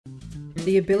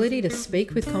The ability to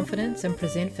speak with confidence and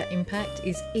present for impact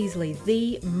is easily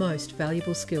the most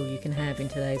valuable skill you can have in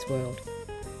today's world.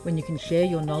 When you can share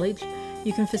your knowledge,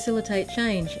 you can facilitate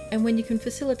change, and when you can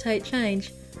facilitate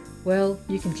change, well,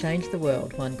 you can change the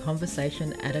world one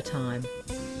conversation at a time.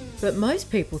 But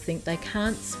most people think they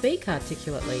can't speak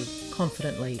articulately,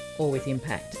 confidently, or with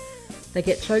impact. They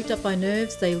get choked up by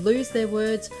nerves, they lose their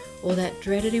words, or that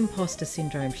dreaded imposter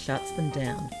syndrome shuts them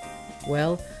down.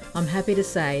 Well, I'm happy to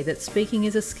say that speaking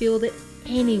is a skill that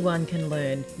anyone can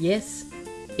learn. Yes,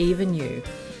 even you.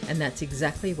 And that's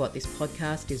exactly what this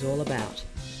podcast is all about.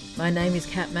 My name is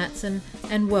Kat Matson,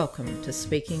 and welcome to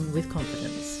Speaking with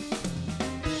Confidence.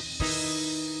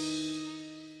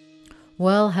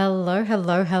 Well,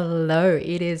 hello.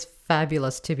 It is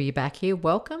fabulous to be back here.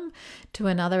 Welcome to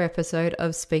another episode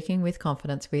of Speaking with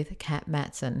Confidence with Kat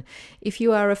Matson. If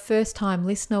you are a first-time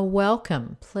listener,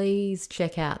 welcome. Please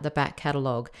check out the back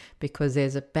catalogue because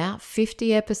there's about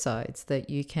 50 episodes that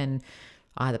you can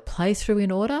either play through in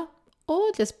order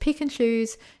or just pick and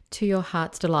choose to your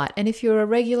heart's delight. And if you're a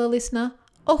regular listener,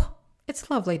 it's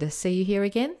lovely to see you here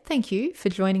again. Thank you for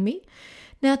joining me.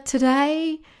 Now,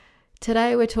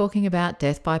 Today we're talking about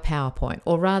death by PowerPoint,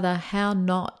 or rather how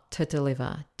not to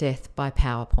deliver death by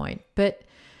PowerPoint. But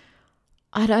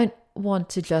I don't want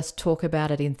to just talk about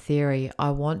it in theory.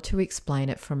 I want to explain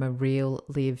it from a real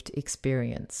lived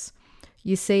experience.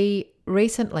 You see,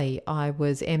 recently I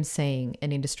was emceeing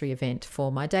an industry event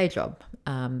for my day job.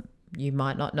 You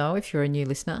might not know, if you're a new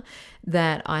listener,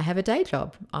 that I have a day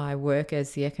job. I work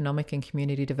as the Economic and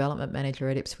Community Development Manager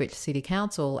at Ipswich City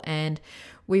Council, and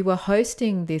we were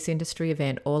hosting this industry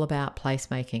event all about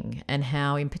placemaking and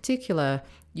how, in particular,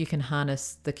 you can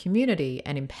harness the community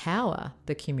and empower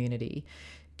the community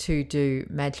to do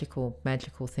magical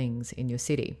things in your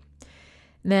city.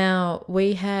 Now,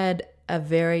 we had a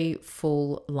very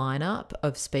full lineup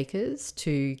of speakers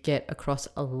to get across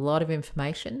a lot of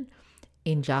information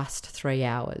in just 3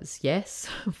 hours. Yes,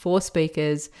 4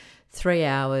 speakers, 3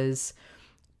 hours,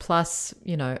 plus,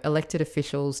 elected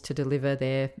officials to deliver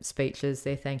their speeches,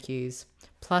 their thank yous,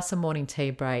 plus a morning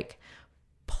tea break,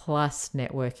 plus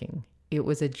networking. It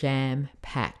was a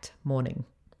jam-packed morning.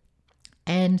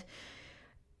 And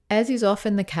as is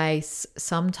often the case,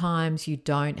 sometimes you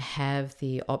don't have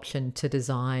the option to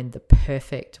design the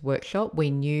perfect workshop.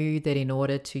 We knew that in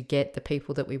order to get the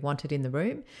people that we wanted in the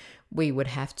room, we would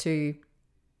have to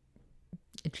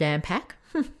jam-pack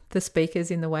the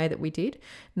speakers in the way that we did.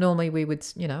 Normally we would,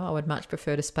 I would much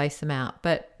prefer to space them out,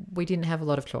 but we didn't have a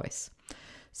lot of choice.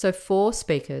 So 4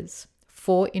 speakers,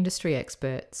 4 industry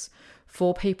experts,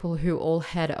 4 people who all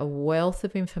had a wealth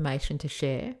of information to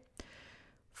share,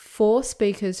 4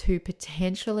 speakers who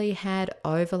potentially had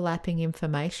overlapping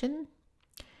information,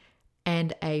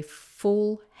 and a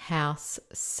full house,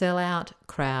 sellout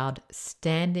crowd,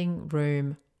 standing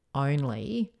room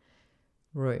only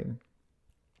room.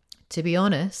 To be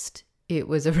honest, it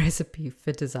was a recipe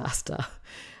for disaster.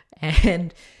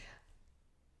 And,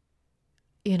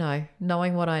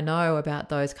 knowing what I know about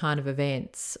those kind of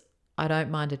events, I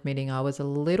don't mind admitting I was a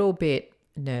little bit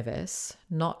nervous,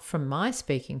 not from my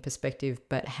speaking perspective,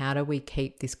 but how do we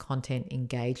keep this content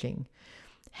engaging?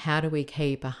 How do we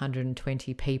keep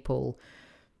 120 people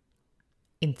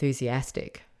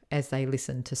enthusiastic as they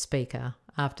listen to speaker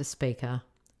after speaker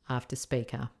after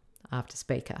speaker after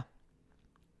speaker?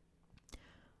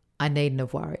 I needn't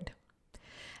have worried.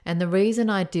 And the reason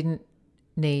I didn't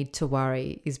need to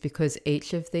worry is because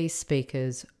each of these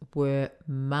speakers were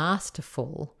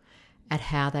masterful at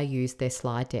how they used their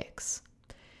slide decks.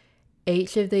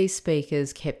 Each of these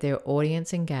speakers kept their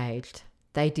audience engaged.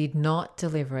 They did not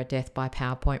deliver a death by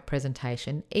PowerPoint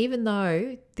presentation, even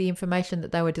though the information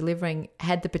that they were delivering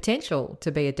had the potential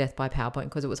to be a death by PowerPoint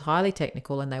because it was highly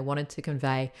technical and they wanted to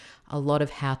convey a lot of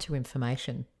how-to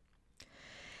information.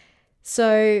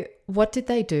 So what did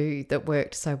they do that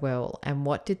worked so well? And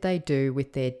what did they do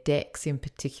with their decks in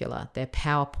particular, their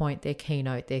PowerPoint, their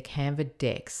Keynote, their Canva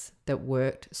decks that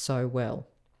worked so well?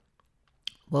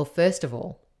 Well, first of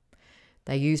all,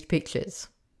 they used pictures.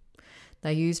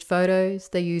 They used photos,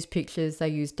 they used pictures, they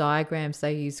used diagrams,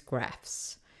 they used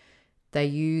graphs. They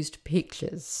used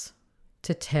pictures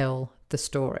to tell the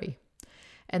story.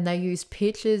 And they used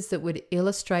pictures that would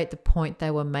illustrate the point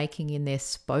they were making in their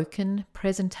spoken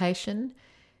presentation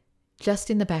just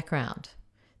in the background.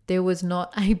 There was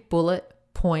not a bullet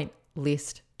point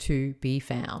list to be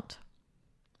found.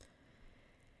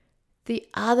 The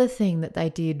other thing that they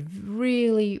did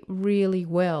really, really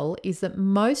well is that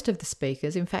most of the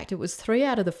speakers, in fact, it was 3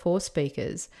 out of the 4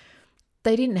 speakers,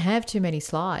 they didn't have too many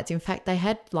slides. In fact, they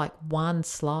had like 1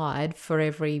 slide for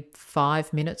every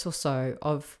 5 minutes or so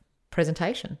of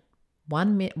presentation.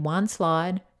 One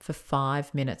slide for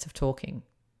 5 minutes of talking.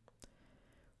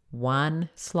 One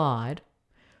slide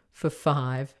for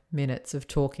 5 minutes of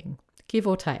talking, give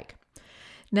or take.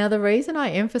 Now, the reason I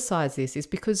emphasize this is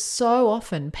because so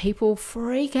often people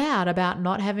freak out about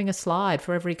not having a slide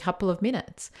for every couple of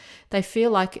minutes. They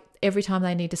feel like every time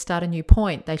they need to start a new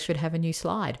point, they should have a new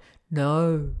slide.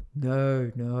 No.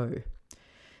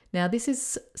 Now, this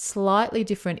is slightly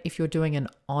different if you're doing an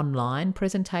online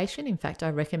presentation. In fact, I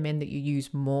recommend that you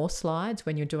use more slides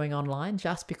when you're doing online,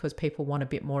 just because people want a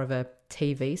bit more of a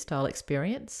TV style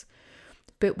experience.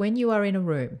 But when you are in a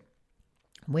room,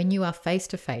 when you are face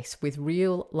to face with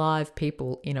real live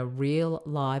people in a real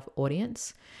live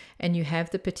audience, and you have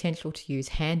the potential to use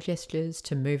hand gestures,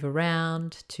 to move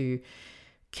around, to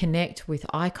connect with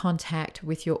eye contact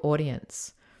with your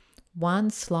audience, one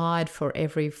slide for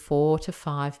every 4 to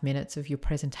 5 minutes of your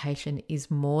presentation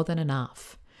is more than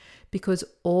enough, because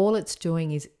all it's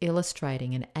doing is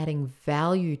illustrating and adding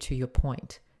value to your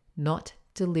point, not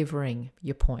delivering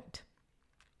your point.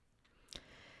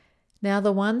 Now,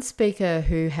 the one speaker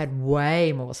who had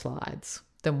way more slides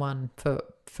than one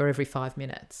for every 5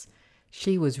 minutes,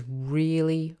 she was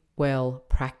really well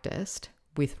practiced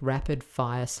with rapid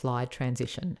fire slide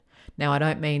transition. Now, I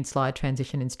don't mean slide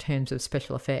transition in terms of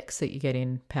special effects that you get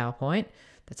in PowerPoint.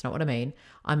 That's not what I mean.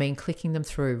 I mean clicking them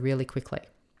through really quickly.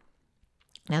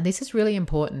 Now, this is really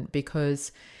important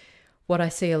because what I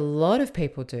see a lot of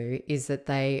people do is that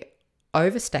they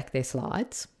overstack their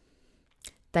slides.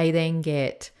 They then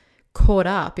get caught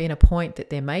up in a point that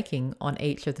they're making on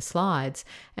each of the slides,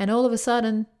 and all of a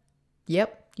sudden,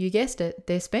 yep, you guessed it,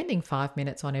 they're spending 5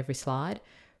 minutes on every slide,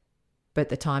 but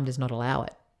the time does not allow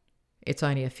it. It's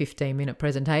only a 15-minute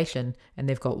presentation and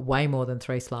they've got way more than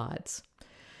 3 slides.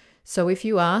 So if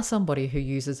you are somebody who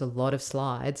uses a lot of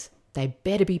slides, they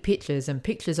better be pictures and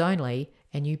pictures only,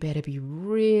 and you better be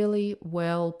really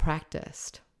well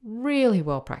practiced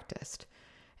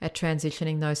at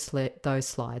transitioning those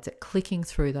slides, at clicking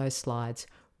through those slides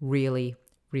really,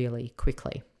 really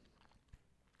quickly.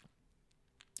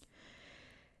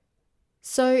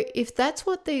 So if that's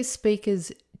what these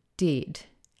speakers did,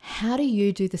 how do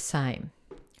you do the same?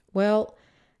 Well,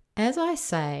 as I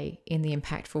say in the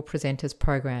Impactful Presenters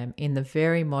program, in the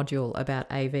very module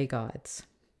about AV guides,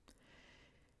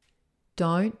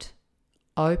 don't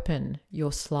open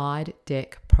your slide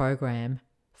deck program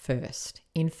first.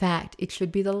 In fact, it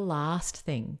should be the last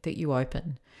thing that you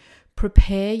open.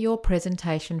 Prepare your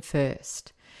presentation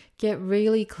first. Get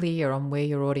really clear on where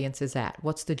your audience is at.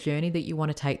 What's the journey that you want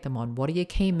to take them on? What are your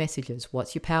key messages?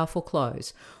 What's your powerful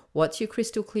close? What's your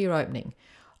crystal clear opening?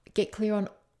 Get clear on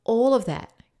all of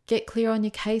that. Get clear on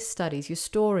your case studies, your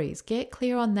stories. Get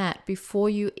clear on that before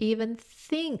you even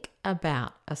think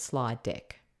about a slide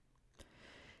deck.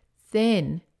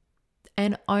 Then,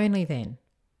 and only then,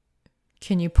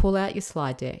 can you pull out your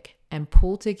slide deck and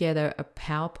pull together a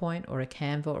PowerPoint or a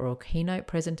Canva or a keynote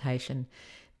presentation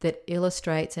that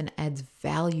illustrates and adds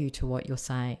value to what you're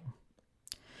saying.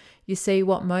 You see,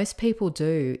 what most people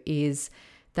do is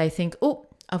they think, oh,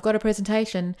 I've got a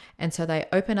presentation, and so they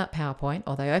open up PowerPoint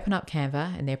or they open up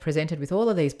Canva and they're presented with all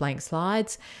of these blank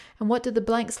slides. And what do the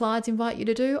blank slides invite you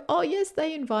to do? Oh, yes,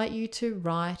 they invite you to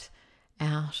write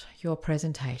out your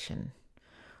presentation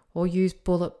or use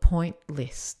bullet point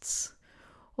lists.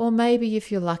 Or maybe,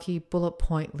 if you're lucky, bullet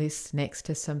point lists next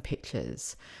to some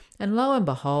pictures. And lo and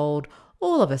behold,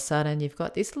 all of a sudden you've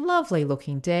got this lovely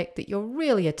looking deck that you're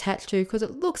really attached to because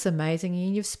it looks amazing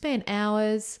and you've spent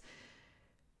hours.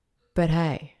 But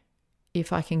hey,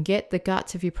 if I can get the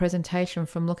guts of your presentation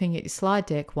from looking at your slide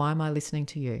deck, why am I listening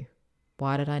to you?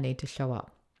 Why did I need to show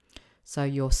up? So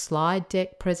your slide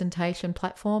deck presentation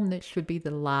platform, that should be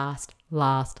the last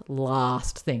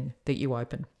thing that you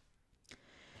open.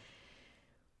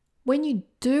 When you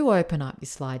do open up your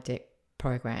slide deck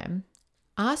program,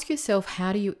 ask yourself,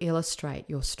 how do you illustrate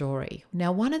your story?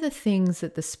 Now, one of the things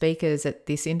that the speakers at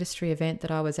this industry event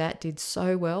that I was at did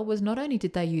so well was not only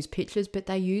did they use pictures, but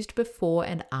they used before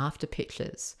and after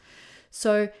pictures.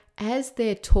 So as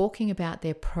they're talking about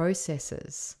their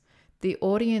processes, the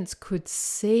audience could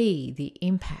see the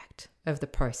impact of the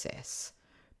process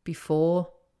before,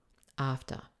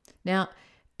 after. Now,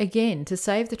 again, to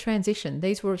save the transition,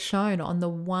 these were shown on the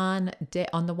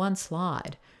one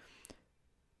slide.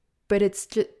 But it's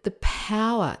just the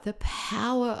power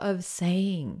of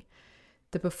seeing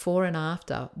the before and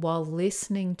after while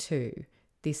listening to,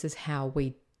 this is how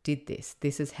we did this.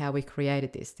 This is how we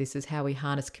created this. This is how we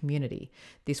harnessed community.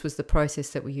 This was the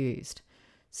process that we used.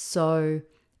 So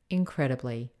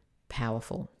incredibly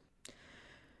powerful.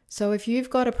 So if you've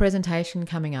got a presentation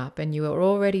coming up and you are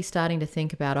already starting to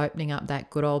think about opening up that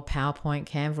good old PowerPoint,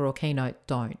 Canva or Keynote,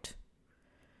 don't.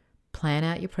 Plan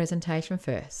out your presentation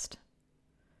first.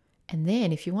 And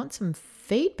then if you want some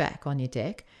feedback on your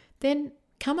deck, then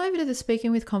come over to the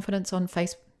Speaking with Confidence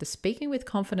the Speaking with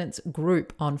Confidence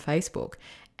group on Facebook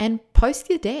and post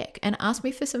your deck and ask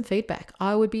me for some feedback.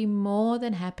 I would be more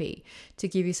than happy to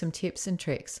give you some tips and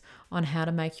tricks on how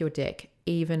to make your deck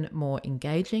even more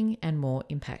engaging and more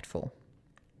impactful.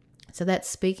 So that's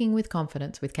Speaking with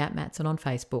Confidence with Kat Matson on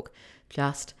Facebook.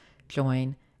 Just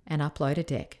join and upload a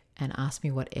deck and ask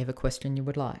me whatever question you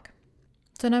would like.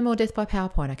 So no more death by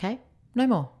PowerPoint, okay? No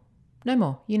more. No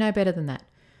more. You know better than that.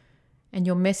 And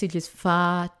your message is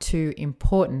far too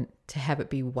important to have it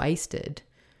be wasted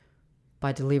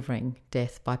by delivering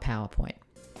death by PowerPoint.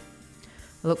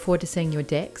 I look forward to seeing your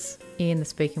decks in the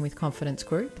Speaking with Confidence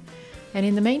group. And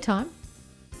in the meantime,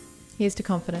 here's to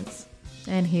confidence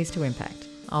and here's to impact.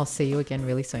 I'll see you again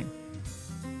really soon.